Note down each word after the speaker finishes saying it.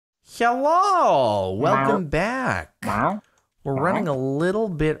Hello, welcome back. We're running a little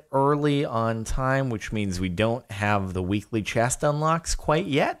bit early on time, which means we don't have the weekly chest unlocks quite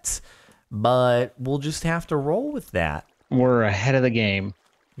yet, but we'll just have to roll with that. We're ahead of the game.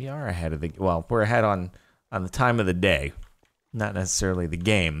 We are ahead of the, well, we're ahead on the time of the day, not necessarily the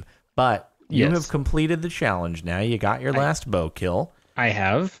game, but you have completed the challenge now. You got your last bow kill. I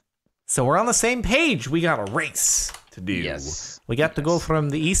have. So we're on the same page. We got a race to do. Yes. We got to go from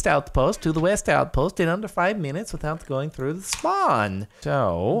the east outpost to the west outpost in under 5 minutes without going through the spawn.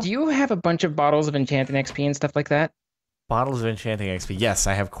 So, do you have a bunch of bottles of enchanting XP and stuff like that? Bottles of enchanting XP. Yes,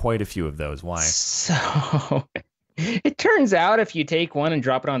 I have quite a few of those. Why? So, it turns out if you take one and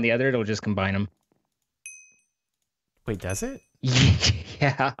drop it on the other, it'll just combine them. Wait, does it?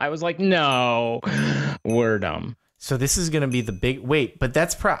 Yeah. I was like, no, we're dumb. So this is going to be the big... Wait, but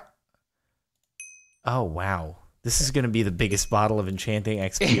that's Oh, wow. This is going to be the biggest bottle of enchanting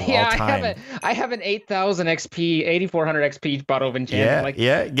XP of all time. I have an 8,000 XP, 8,400 XP bottle of enchanting.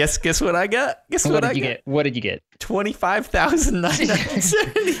 Yeah. Guess what I got? What did you get? What did you get?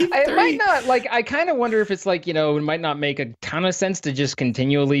 25,973. It might not, like, I kind of wonder if it's like, you know, it might not make a ton of sense to just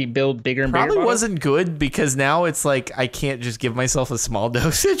continually build bigger and bigger Probably bottles. wasn't good because now it's like I can't just give myself a small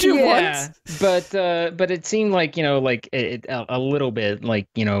dosage at once. but it seemed like, you know, like a little bit like,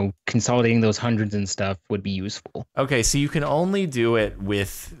 you know, consolidating those hundreds and stuff would be useful. Okay, so you can only do it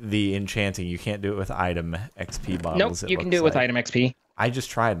with the enchanting. You can't do it with item XP bottles. Nope, you can do it with item XP. I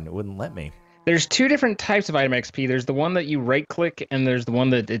just tried and it wouldn't let me. There's two different types of item XP. There's the one that you right click and there's the one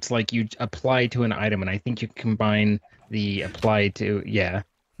that it's like you apply to an item, and I think you combine the apply to,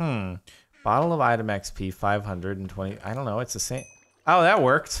 Bottle of item XP 520. I don't know, it's the same. Oh, that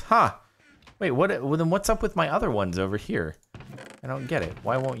worked. Huh. Wait, well, then what's up with my other ones over here? I don't get it.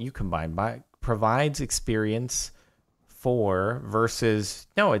 Why won't you combine? Provides experience for versus...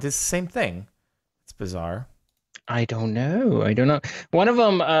 No, it is the same thing. It's bizarre. I don't know. One of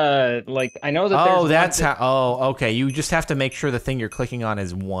them, like, I know that there's... Oh, that's how... Oh, okay. You just have to make sure the thing you're clicking on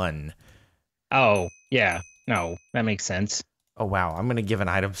is 1. Oh, yeah. No, that makes sense. Oh, wow. I'm going to give an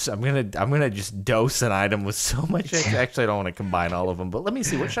item... I'm gonna just dose an item with so much... Actually, I don't want to combine all of them, but let me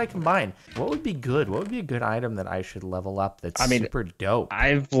see. What should I combine? What would be good? What would be a good item that I should level up that's super dope?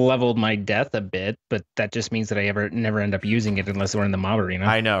 I've leveled my death a bit, but that just means that I never end up using it unless we're in the mob arena.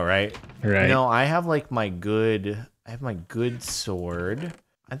 I know, right? Right. No, I have like my good... I have my good sword.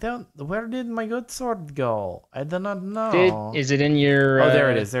 Where did my good sword go? I do not know. Is it in your... Oh,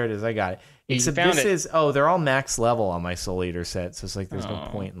 there it is. There it is. I got it. Except this is... Oh, they're all max level on my Soul Eater set, so it's like there's no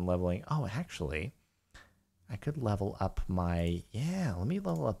point in leveling. Oh, actually, I could level up my... Yeah, let me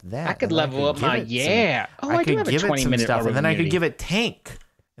level up that. I could level up my... Yeah. I could give it some stuff, and then I could give it tank.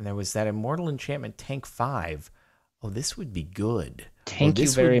 And there was that immortal enchantment, tank 5. Oh, this would be good. Thank you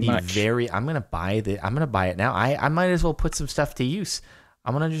very much. I'm gonna buy it now. I might as well put some stuff to use.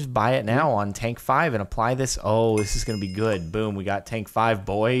 I'm gonna just buy it now on tank 5 and apply this. Oh, this is gonna be good. Boom, we got tank 5,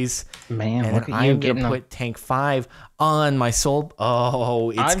 boys. Man, and then I'm gonna put tank 5 on my soul. Oh,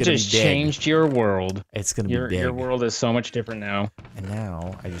 it's gonna be big. I've just changed your world. It's gonna be big. Your world is so much different now. And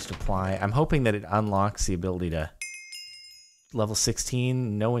now I just apply. I'm hoping that it unlocks the ability to level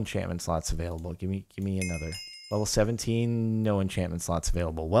 16. No enchantment slots available. Give me another. Level 17, no enchantment slots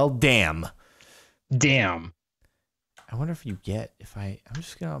available. Well, damn. Damn. I wonder if you get I'm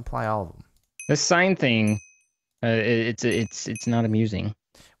just gonna apply all of them. The sign thing, it's not amusing.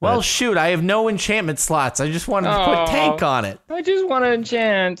 Well, shoot, I have no enchantment slots. I just wanted to put tank on it. I just want to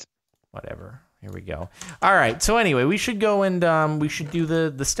enchant. Whatever. Here we go. All right. So anyway, we should go and we should do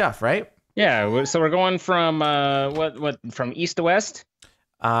the stuff, right? Yeah. So we're going from what from east to west.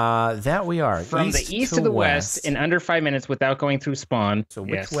 That we are. From the east to the west in under 5 minutes without going through spawn. So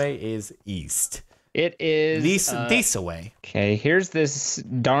which way is east? It is this way. Okay, here's this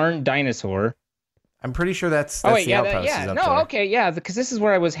darn dinosaur. I'm pretty sure that's the outpost. Okay, yeah, because this is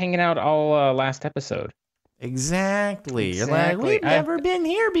where I was hanging out all last episode. Exactly. You're like, we've never been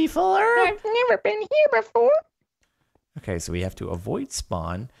here before. I've never been here before. Okay, so we have to avoid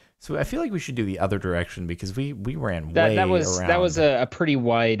spawn. So I feel like we should do the other direction because we ran way around. That was a pretty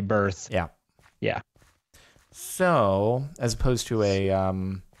wide berth. Yeah. Yeah. So as opposed to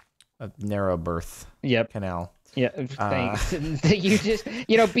a narrow berth. Canal. Yeah. Thanks. You just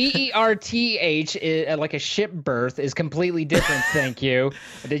BERTH like a ship berth is completely different. Thank you.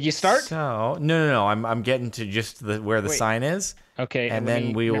 Did you start? So no. I'm getting to just where the sign is. Okay. And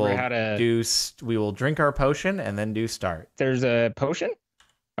then we will drink our potion and then do start. There's a potion.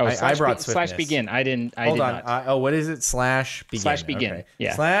 Oh, I brought swiftness. / begin. I didn't. Hold on. What is it? /begin. /begin. Okay.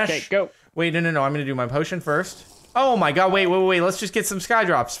 Yeah. / Okay, go. Wait, no. I'm going to do my potion first. Oh my god, wait. Let's just get some sky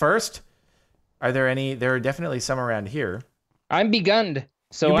drops first. Are there any? There are definitely some around here. I'm begunned.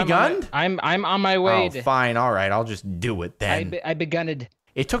 So You I'm begunned? I'm on my way. Oh, fine. All right. I'll just do it then. I begunned.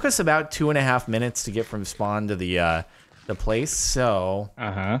 It took us about 2.5 minutes to get from spawn to the place, so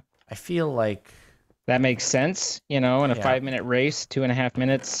I feel like that makes sense. You know, in a Yeah. 5-minute race, 2.5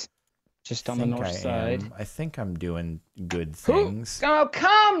 minutes, just on the north side. I think I'm doing good things. Oh,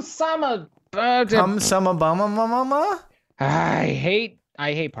 come, summer. Come, summer, mama. I hate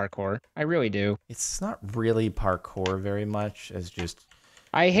parkour. I really do. It's not really parkour very much as just.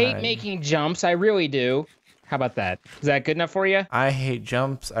 I hate making jumps. I really do. How about that? Is that good enough for you? I hate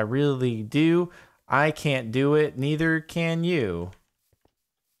jumps. I really do. I can't do it. Neither can you.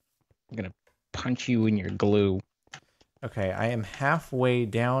 I'm gonna punch you in your glue. Okay, I am halfway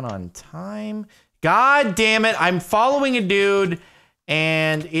down on time. God damn it! I'm following a dude,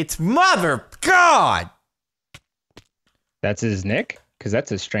 and it's mother God. That's his nick? Because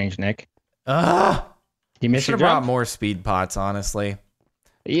that's a strange nick. Ugh. You missed Should your have brought jump? more speed pots, honestly.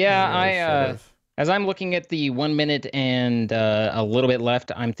 Yeah, really should've. as I'm looking at the 1 minute and a little bit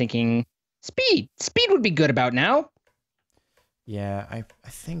left, I'm thinking speed. Speed would be good about now. Yeah, I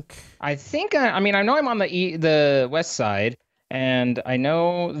think. I mean, I know I'm on the west side, and I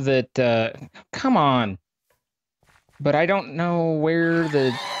know that. Come on, but I don't know where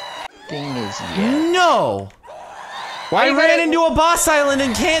the thing is yet. No! Why I you ran gotta- into a boss island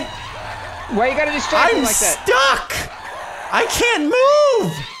and can't. Why you gotta distract me I'm like that? stuck! I can't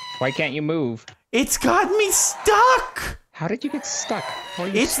move! Why can't you move? It's got me stuck! How did you get stuck? How are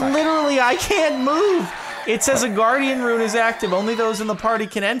you It's stuck? literally, I can't move! It says a guardian rune is active. Only those in the party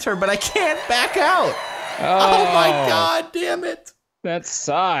can enter, but I can't back out! Oh my god, damn it! That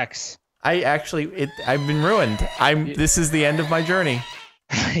sucks. I've been ruined. This is the end of my journey.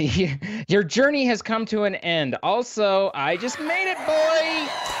 Your journey has come to an end. Also, I just made it, boy!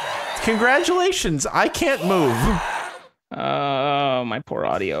 Congratulations, I can't move. Oh, my poor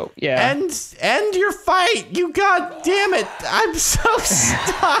audio. Yeah. End your fight, you god damn it! I'm so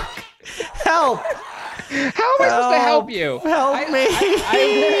stuck! Help! How am I supposed to help you? Help me!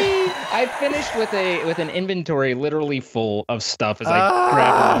 I finished with an inventory literally full of stuff as I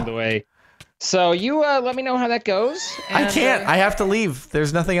grabbed along the way. So you let me know how that goes. I can't. I have to leave.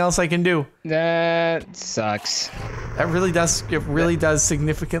 There's nothing else I can do. That sucks. That really does. It really does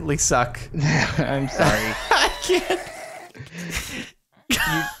significantly suck. I'm sorry. I can't.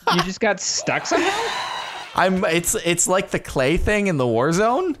 You just got stuck somehow? It's like the clay thing in the war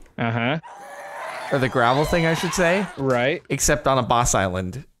zone. Or the gravel thing, I should say. Right. Except on a boss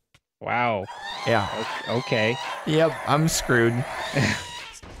island. Wow. Yeah. Okay. Yep. I'm screwed.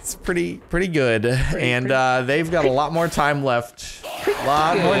 It's pretty good, and they've got a lot more time left. A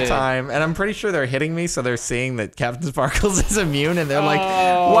lot more time, and I'm pretty sure they're hitting me, so they're seeing that CaptainSparklez is immune, and they're like,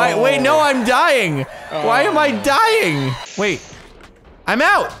 "Why? Wait, no, I'm dying. Why am I dying? Wait, I'm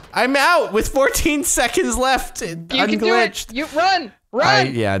out. I'm out with 14 seconds left. You can do it. You run.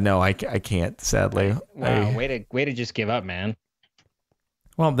 Yeah, no, I can't. Sadly. Wow. Way to just give up, man.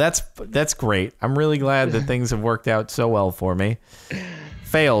 Well, that's great. I'm really glad that things have worked out so well for me.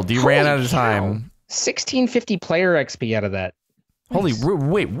 Failed. You ran out of time. 1650 player XP out of that. Holy,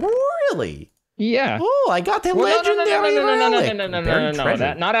 wait, really? Yeah. Oh, I got the legendary relic. No.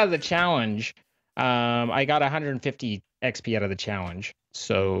 That not out of the challenge. I got 150 XP out of the challenge.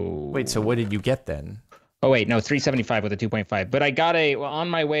 So wait, so what did you get then? Oh wait, no, 375 with a 2.5. But I got on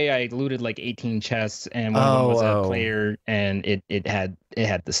my way. I looted like 18 chests, and one of them was a player, and it had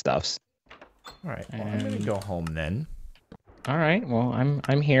the stuffs. All right, well, I'm gonna go home then. All right, well,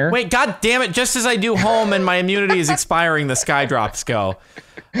 I'm here. Wait, god damn it! Just as I do home and my immunity is expiring, the sky drops go.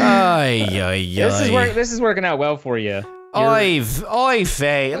 This is working out well for you. Oy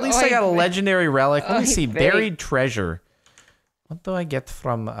vey. At least I got a legendary relic. Let me see. Buried treasure. What do I get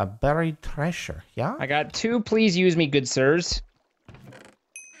from a buried treasure? Yeah? I got 2 please use me good sirs.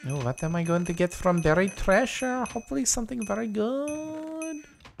 Oh, what am I going to get from buried treasure? Hopefully something very good.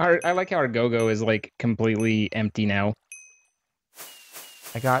 I like how our go-go is like completely empty now.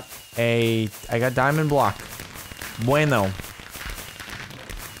 I got diamond block. Bueno.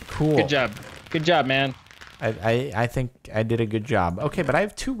 Cool. Good job. Good job, man. I think I did a good job. Okay, but I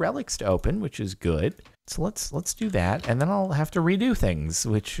have 2 relics to open, which is good. So let's do that, and then I'll have to redo things,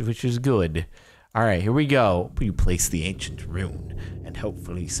 which is good. All right, here we go. You place the ancient rune, and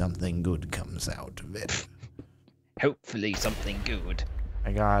hopefully something good comes out of it. Hopefully something good.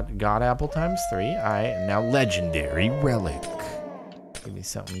 I got God Apple ×3. Now legendary relic. Give me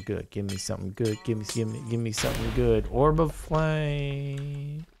something good. Give me something good. Give me something good. Orb of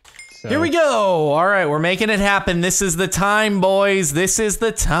flame. So. Here we go. All right, we're making it happen. This is the time, boys. This is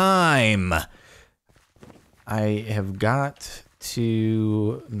the time. I have got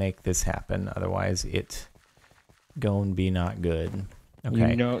to make this happen. Otherwise, it gon' be not good.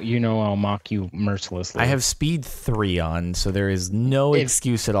 Okay. You know I'll mock you mercilessly. I have speed 3 on, so there is no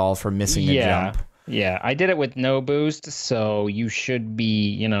excuse at all for missing a jump. Yeah, I did it with no boost, so you should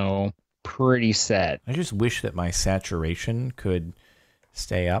be, pretty set. I just wish that my saturation could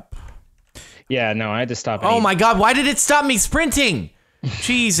stay up. Yeah, no, I had to stop. Oh my God, why did it stop me sprinting?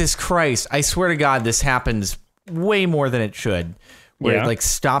 Jesus Christ. I swear to God, this happens way more than it should. Where it like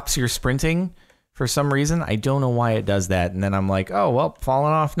stops your sprinting for some reason. I don't know why it does that. And then I'm like, oh, well,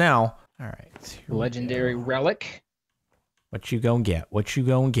 falling off now. All right. Legendary relic. What you gonna get? What you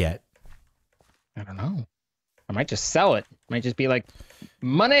gonna get? I don't know. I might just sell it. Might just be like,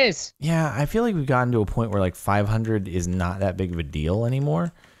 monies. Yeah, I feel like we've gotten to a point where like 500 is not that big of a deal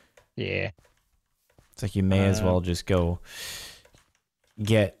anymore. Yeah. It's like you may as well just go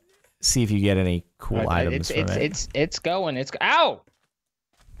see if you get any cool items from it. It's going. Ow!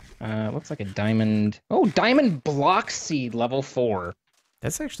 Looks like a diamond. Oh, diamond block seed level 4.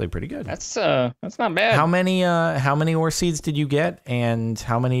 That's actually pretty good. That's not bad. How many ore seeds did you get, and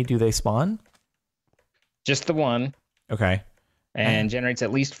how many do they spawn? Just the one. Okay. And generates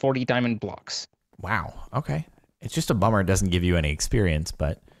at least 40 diamond blocks. Wow. Okay. It's just a bummer it doesn't give you any experience,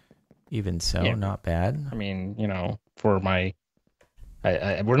 but even so, not bad. I mean, for my...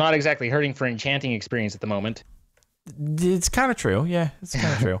 we're not exactly hurting for enchanting experience at the moment. It's kind of true. Yeah, it's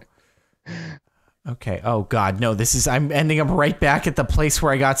kind of true. Okay. Oh, God. No, I'm ending up right back at the place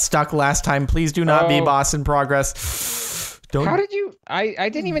where I got stuck last time. Please do not be boss in progress. Don't. How did you... I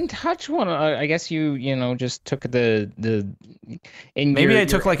didn't even touch one. I guess you just took the... Maybe I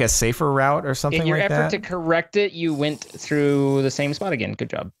took like a safer route or something like that. In your effort to correct it, you went through the same spot again. Good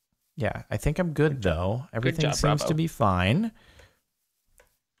job. Yeah, I think I'm good though. Everything seems to be fine.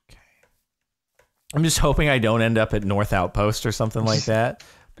 Okay. I'm just hoping I don't end up at North Outpost or something like that.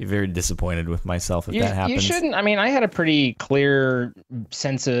 Be very disappointed with myself if that happens. You shouldn't. I mean, I had a pretty clear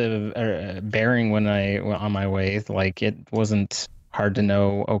sense of bearing when I went on my way. Like, it wasn't hard to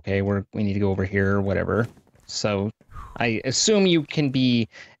know, okay, we need to go over here or whatever. So I assume you can be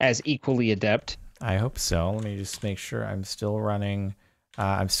as equally adept. I hope so. Let me just make sure I'm still running...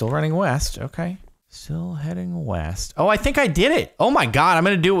 I'm still running west. Okay. Still heading west. Oh, I think I did it. Oh my God. I'm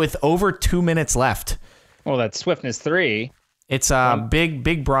going to do it with over 2 minutes left. Well, that's swiftness 3. It's a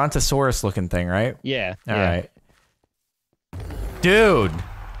big brontosaurus looking thing, right? Yeah. All right. Dude,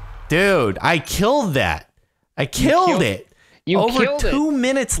 I killed that. I killed it. Over 2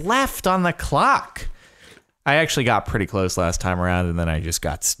 minutes left on the clock. I actually got pretty close last time around, and then I just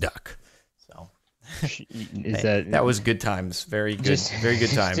got stuck. That was good times. Very good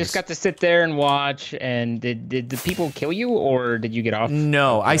times. Just got to sit there and watch. And did the people kill you, or did you get off?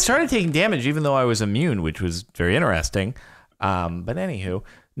 No, I started taking damage even though I was immune, which was very interesting. But anywho,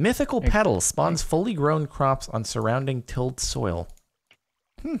 mythical petal spawns fully grown crops on surrounding tilled soil.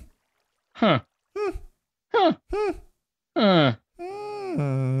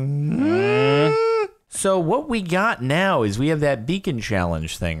 So what we got now is we have that beacon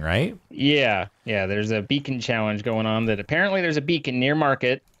challenge thing, right? Yeah. There's a beacon challenge going on that apparently there's a beacon near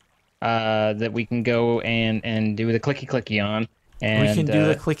market that we can go and do the clicky on. And we can do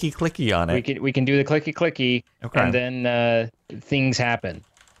the clicky on it. We can do the clicky, and then things happen.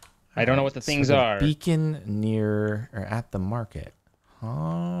 I don't know what the things are. Beacon near or at the market.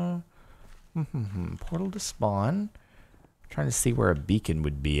 Portal to spawn. I'm trying to see where a beacon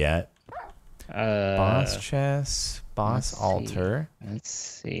would be at. Boss chest, boss altar. Let's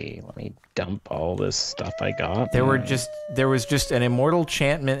see. Let me dump all this stuff I got. There was just an immortal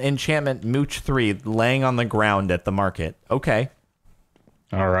enchantment mooch 3 laying on the ground at the market. Okay.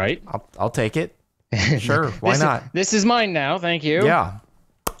 All right. I'll take it. Sure. Why not? This is mine now. Thank you. Yeah.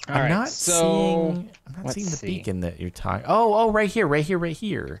 I'm not seeing the beacon that you're talking. Oh, right here. Where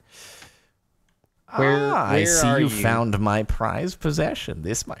I see you found my prized possession.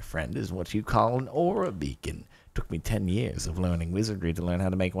 This, my friend, is what you call an aura beacon. Took me 10 years of learning wizardry to learn how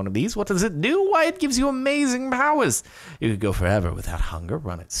to make one of these. What does it do? Why, it gives you amazing powers. You could go forever without hunger,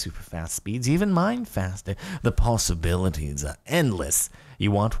 run at super fast speeds, even mine faster. The possibilities are endless.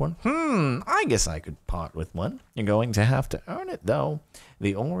 You want one? I guess I could part with one. You're going to have to earn it, though.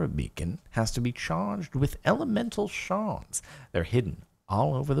 The aura beacon has to be charged with elemental shards. They're hidden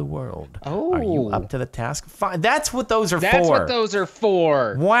all over the world. Oh. Are you up to the task? That's what those are for. That's what those are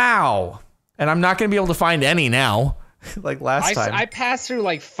for. Wow. And I'm not going to be able to find any now. like last time. I passed through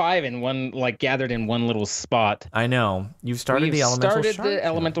like 5 in one, like gathered in one little spot. I know. You've started We've the elemental started shard. the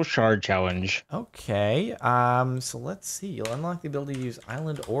elemental shard challenge. Okay. So let's see. You'll unlock the ability to use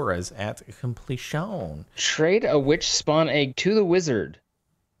island auras at completion. Trade a witch spawn egg to the wizard.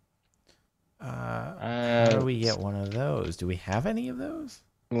 How do we get one of those? Do we have any of those?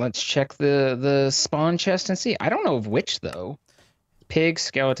 Let's check the spawn chest and see. I don't know of which though. Pig,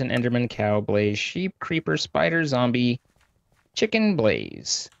 skeleton, enderman, cow, blaze, sheep, creeper, spider, zombie, chicken,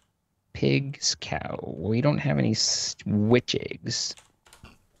 blaze, pigs, cow. We don't have any witch eggs.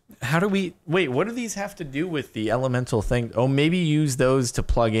 How do we... Wait, what do these have to do with the elemental thing? Oh, maybe use those to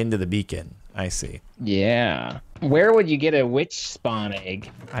plug into the beacon. I see. Yeah. Where would you get a witch spawn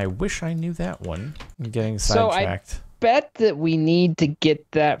egg? I wish I knew that one. I'm getting So sidetracked. Bet that we need to get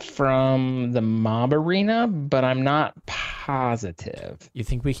that from the mob arena, but I'm not positive. You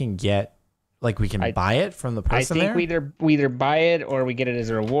think we can get... Like, we can buy it from the person I think there? we either buy it or we get it as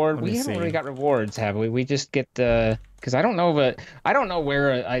a reward. Let me We haven't see. really got rewards, have we? We just get the... Because I don't know I don't know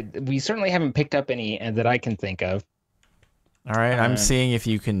where... we certainly haven't picked up any that I can think of. All right, I'm seeing if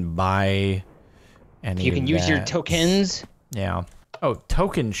you can buy any You can of use your that. tokens. Yeah. Oh,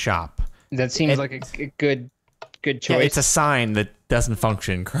 token shop. That seems like a good Yeah, choice. it's a sign that doesn't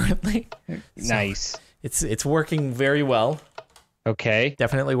function currently. Nice. It's working very well. Okay.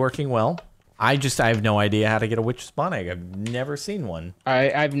 Definitely working well. I have no idea how to get a witch spawn egg. I've never seen one.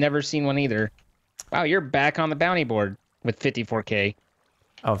 I've never seen one either. Wow, you're back on the bounty board with 54K.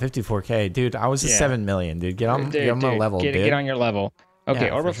 Oh, 54K. Dude, I was at 7 million, dude. Get on my level, dude. Get on your level. Okay,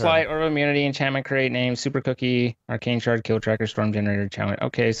 Yeah, Orb for of sure. Flight, Orb of Immunity, Enchantment Crate, Name, Super Cookie, Arcane Shard, Kill Tracker, Storm Generator, Challenge.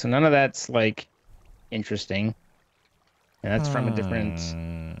 Okay, so none of that's, like, interesting. And that's from a different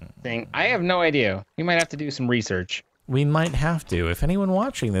thing. I have no idea. We might have to do some research. We might have to. If anyone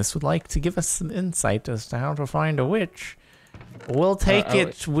watching this would like to give us some insight as to how to find a witch, we'll take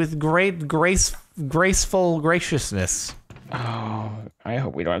it with great graceful graciousness. Oh, I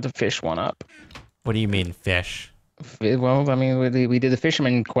hope we don't have to fish one up. What do you mean, fish? Well, I mean, we did the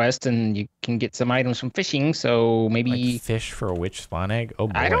fisherman quest, and you can get some items from fishing, so maybe... Like fish for a witch spawn egg? Oh,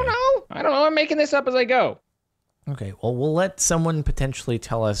 boy. I don't know. I'm making this up as I go. Okay, well, we'll let someone potentially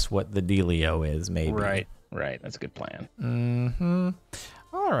tell us what the dealio is, maybe. Right. That's a good plan. Mm-hmm.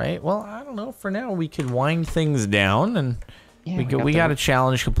 All right, well, I don't know. For now, we could wind things down, and we got a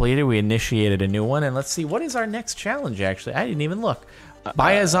challenge completed. We initiated a new one, and let's see. What is our next challenge, actually? I didn't even look.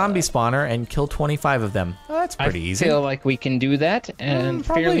 Buy a zombie spawner and kill 25 of them. Oh, that's pretty easy. I feel like we can do that and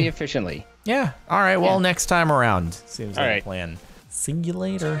probably. fairly efficiently. Yeah. All right, well, next time around. Seems like All right. a plan. See you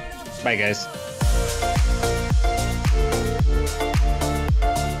later. Bye, guys.